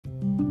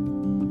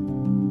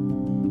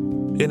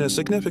In a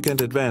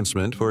significant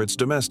advancement for its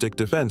domestic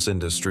defense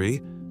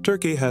industry,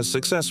 Turkey has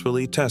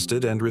successfully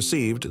tested and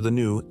received the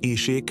new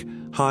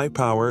IŞIK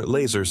high-power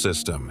laser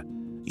system,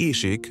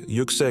 IŞİK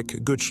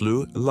Yüksek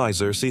Güçlü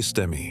Lazer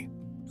Sistemi.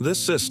 This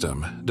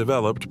system,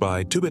 developed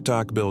by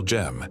TÜBİTAK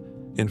BİLGEM,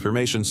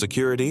 Information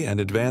Security and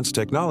Advanced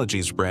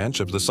Technologies branch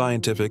of the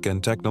Scientific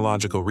and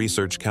Technological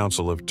Research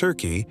Council of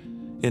Turkey,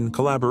 in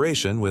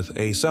collaboration with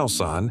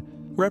ASELSAN,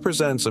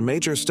 represents a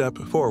major step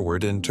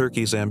forward in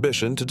Turkey's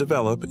ambition to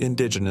develop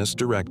indigenous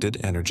directed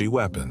energy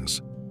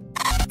weapons.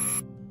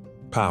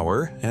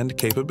 Power and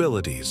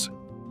capabilities.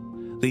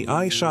 The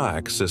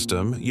IŞİK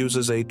system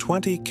uses a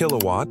 20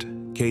 kilowatt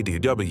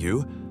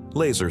kW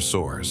laser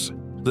source.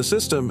 The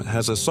system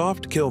has a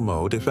soft kill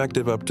mode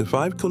effective up to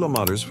 5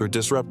 km for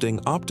disrupting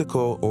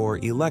optical or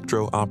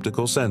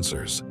electro-optical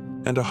sensors,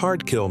 and a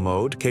hard kill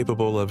mode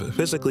capable of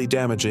physically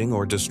damaging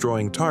or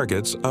destroying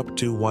targets up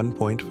to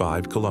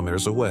 1.5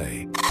 kilometers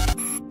away.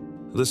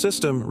 The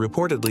system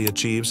reportedly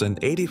achieves an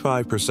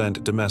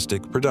 85%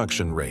 domestic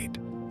production rate,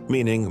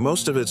 meaning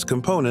most of its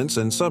components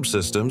and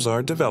subsystems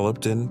are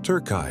developed in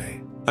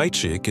Turkey.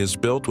 IŞİK is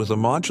built with a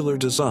modular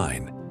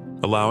design,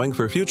 allowing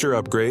for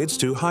future upgrades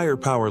to higher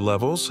power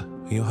levels,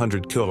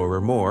 100 kilo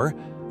or more,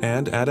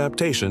 and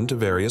adaptation to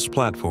various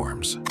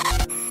platforms.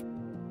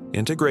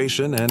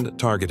 Integration and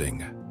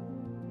targeting.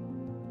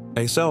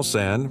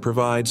 ASELSAN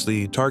provides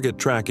the target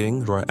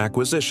tracking for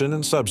acquisition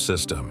and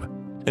subsystem,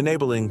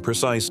 enabling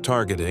precise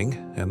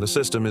targeting, and the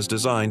system is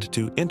designed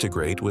to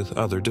integrate with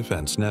other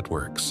defense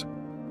networks.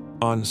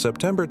 On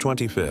September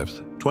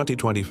 25,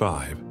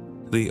 2025,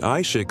 the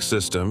IŞİK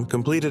system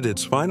completed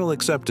its final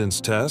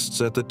acceptance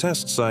tests at the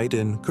test site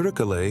in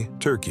Kırıkkale,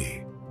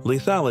 Turkey.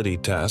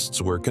 Lethality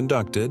tests were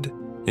conducted,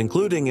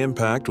 including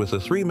impact with a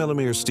 3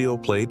 mm steel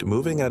plate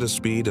moving at a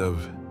speed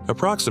of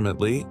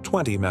approximately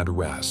 20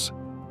 ms.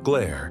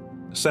 Glare,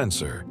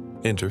 sensor,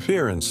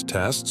 interference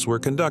tests were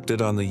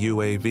conducted on the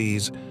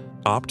UAV's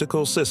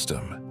optical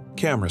system,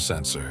 camera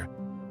sensor.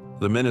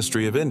 The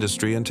Ministry of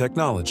Industry and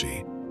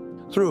Technology,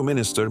 through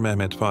Minister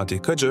Mehmet Fatih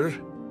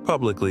Kıcır,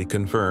 publicly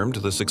confirmed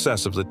the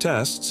success of the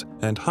tests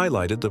and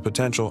highlighted the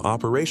potential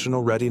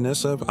operational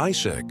readiness of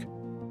IŞİK.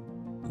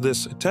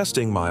 This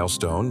testing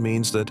milestone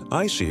means that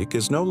IŞİK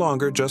is no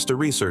longer just a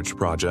research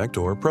project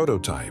or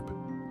prototype.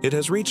 It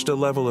has reached a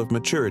level of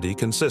maturity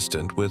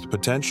consistent with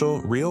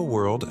potential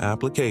real-world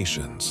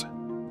applications.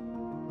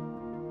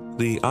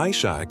 The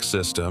IŞİK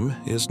system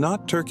is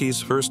not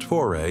Turkey's first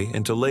foray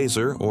into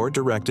laser or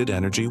directed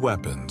energy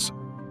weapons.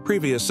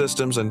 Previous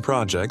systems and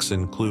projects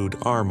include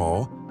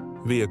ARMOL,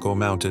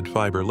 Vehicle-Mounted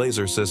Fiber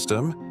Laser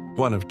System,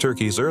 one of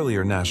Turkey's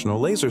earlier national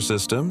laser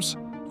systems,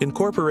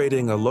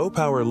 incorporating a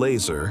low-power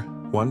laser,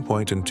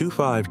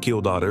 1.25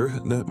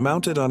 kDaughter,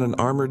 mounted on an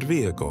armored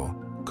vehicle,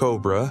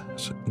 Cobra,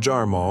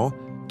 JARMOL,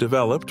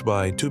 developed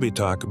by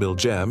TÜBİTAK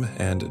BİLGEM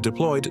and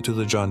deployed to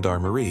the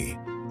Gendarmerie,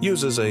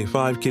 uses a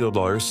 5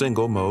 kDaughter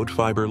single-mode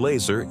fiber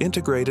laser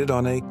integrated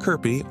on a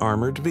Kirpi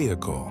armored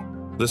vehicle.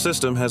 The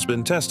system has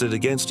been tested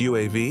against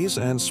UAVs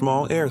and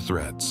small air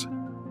threats.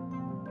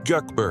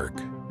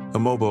 GÖKBERK, a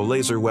mobile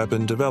laser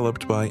weapon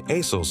developed by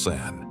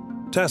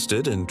ASELSAN,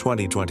 tested in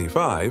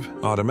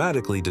 2025,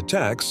 automatically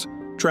detects,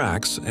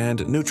 tracks,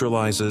 and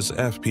neutralizes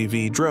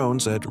FPV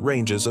drones at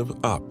ranges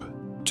of up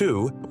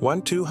to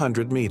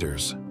 1,200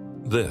 meters.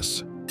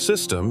 This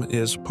system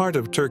is part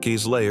of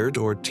Turkey's layered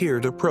or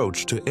tiered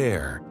approach to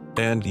air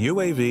and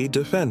UAV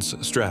defense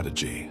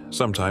strategy,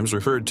 sometimes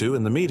referred to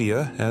in the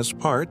media as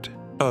part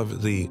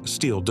of the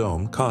Steel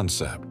Dome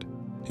concept.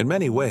 In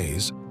many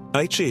ways,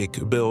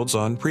 IŞİK builds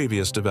on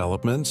previous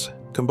developments,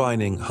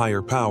 combining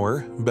higher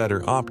power,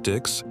 better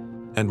optics,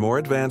 and more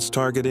advanced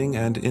targeting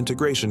and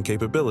integration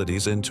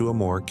capabilities into a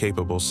more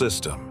capable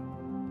system.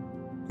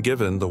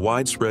 Given the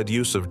widespread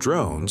use of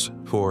drones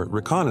for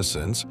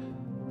reconnaissance,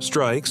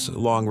 strikes,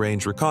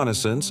 long-range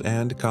reconnaissance,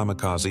 and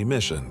kamikaze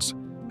missions,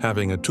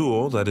 having a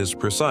tool that is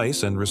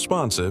precise and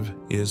responsive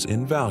is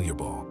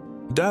invaluable.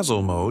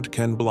 Dazzle mode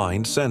can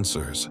blind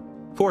sensors.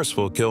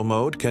 Forceful kill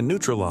mode can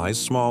neutralize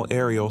small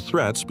aerial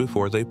threats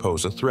before they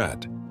pose a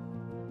threat.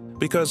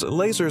 Because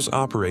lasers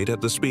operate at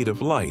the speed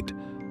of light,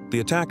 the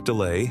attack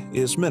delay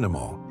is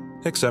minimal,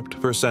 except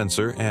for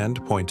sensor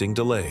and pointing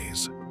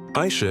delays.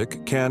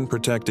 IŞİK can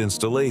protect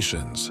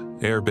installations,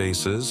 air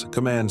bases,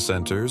 command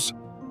centers,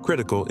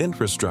 critical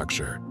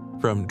infrastructure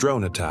from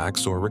drone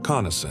attacks or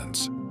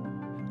reconnaissance.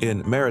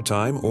 In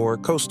maritime or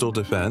coastal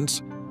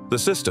defense, the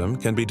system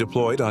can be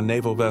deployed on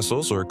naval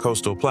vessels or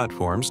coastal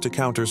platforms to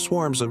counter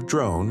swarms of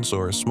drones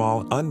or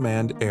small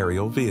unmanned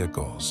aerial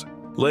vehicles.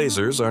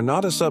 Lasers are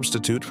not a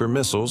substitute for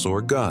missiles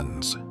or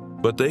guns,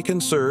 but they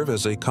can serve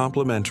as a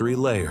complementary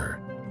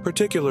layer,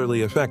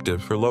 particularly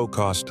effective for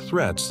low-cost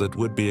threats that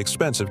would be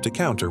expensive to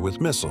counter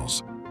with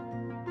missiles.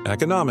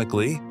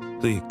 Economically,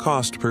 the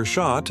cost per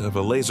shot of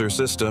a laser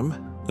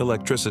system,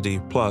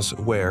 electricity plus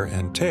wear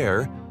and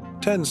tear,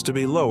 tends to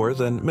be lower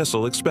than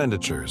missile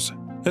expenditures,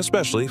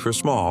 especially for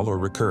small or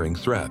recurring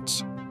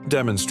threats.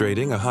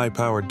 Demonstrating a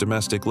high-powered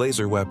domestic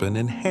laser weapon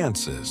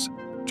enhances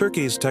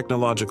Turkey's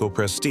technological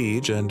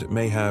prestige and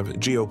may have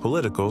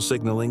geopolitical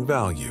signaling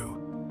value.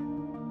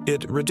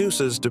 It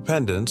reduces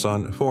dependence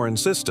on foreign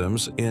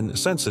systems in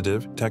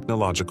sensitive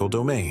technological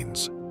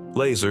domains.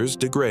 Lasers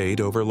degrade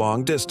over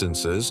long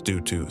distances due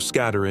to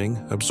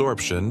scattering,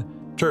 absorption,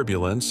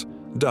 turbulence,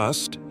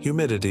 dust,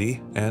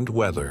 humidity, and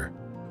weather,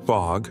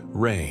 fog,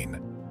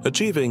 rain.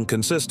 Achieving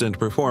consistent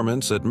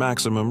performance at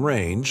maximum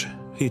range,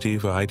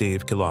 85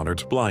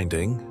 km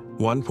blinding,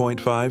 1.5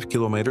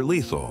 km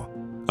lethal,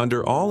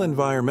 under all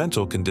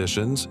environmental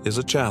conditions is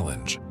a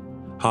challenge.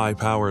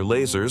 High-power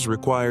lasers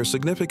require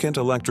significant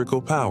electrical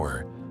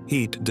power,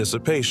 heat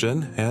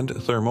dissipation, and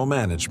thermal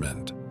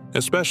management,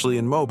 especially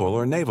in mobile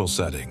or naval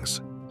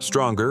settings.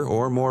 Stronger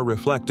or more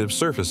reflective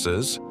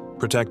surfaces,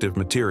 protective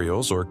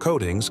materials, or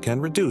coatings can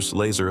reduce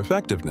laser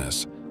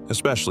effectiveness,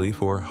 especially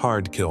for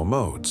hard kill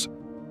modes.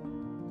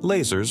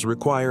 Lasers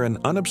require an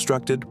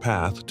unobstructed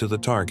path to the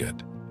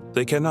target.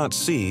 They cannot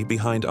see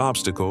behind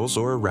obstacles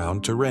or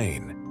around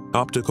terrain.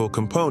 Optical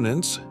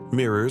components,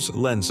 mirrors,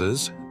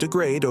 lenses,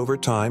 degrade over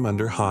time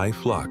under high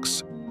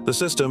flux. The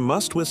system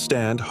must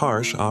withstand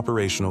harsh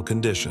operational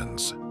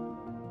conditions.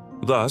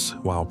 Thus,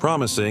 while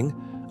promising,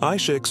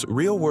 IŞIK's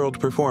real-world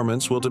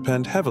performance will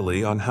depend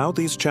heavily on how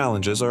these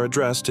challenges are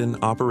addressed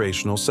in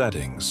operational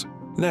settings.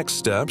 Next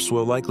steps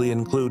will likely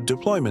include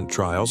deployment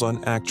trials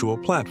on actual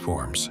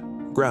platforms,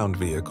 ground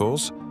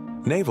vehicles,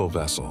 naval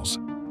vessels,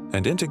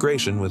 and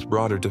integration with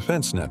broader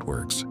defense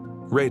networks,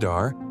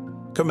 radar,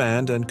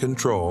 command and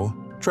control,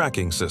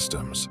 tracking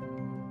systems.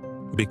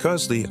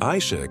 Because the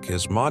IŞIK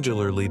is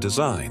modularly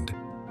designed,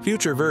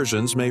 future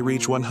versions may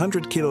reach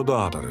 100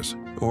 kilodolars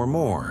or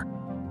more,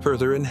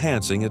 further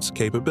enhancing its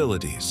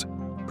capabilities,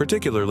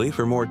 particularly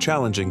for more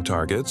challenging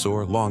targets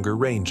or longer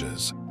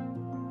ranges.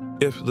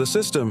 If the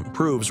system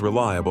proves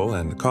reliable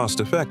and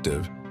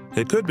cost-effective,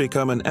 it could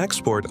become an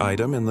export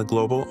item in the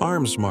global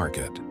arms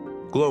market.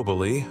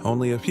 Globally,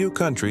 only a few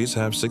countries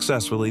have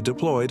successfully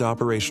deployed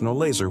operational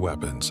laser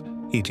weapons,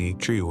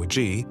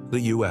 e.g., the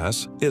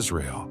US,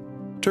 Israel.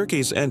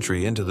 Turkey's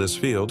entry into this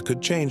field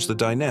could change the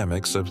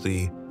dynamics of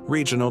the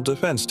regional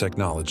defense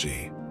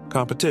technology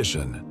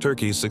competition,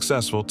 Turkey's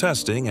successful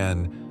testing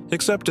and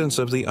acceptance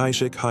of the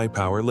IŞIK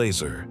high-power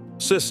laser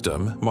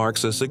system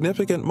marks a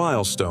significant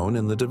milestone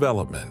in the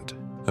development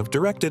of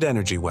directed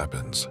energy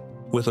weapons.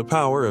 With a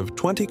power of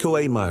 20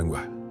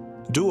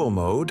 km, dual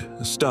mode,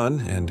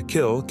 stun and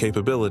kill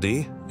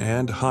capability,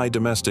 and high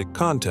domestic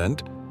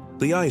content,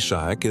 the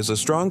IŞIK is a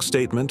strong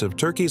statement of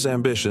Turkey's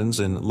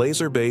ambitions in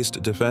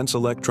laser-based defense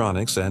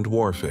electronics and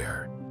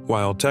warfare.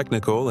 While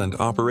technical and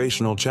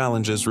operational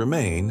challenges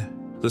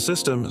remain, the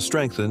system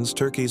strengthens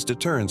Turkey's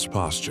deterrence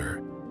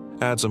posture,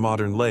 adds a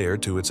modern layer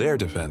to its air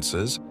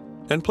defenses,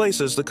 and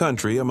places the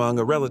country among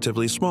a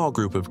relatively small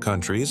group of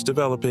countries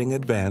developing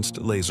advanced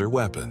laser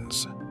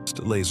weapons.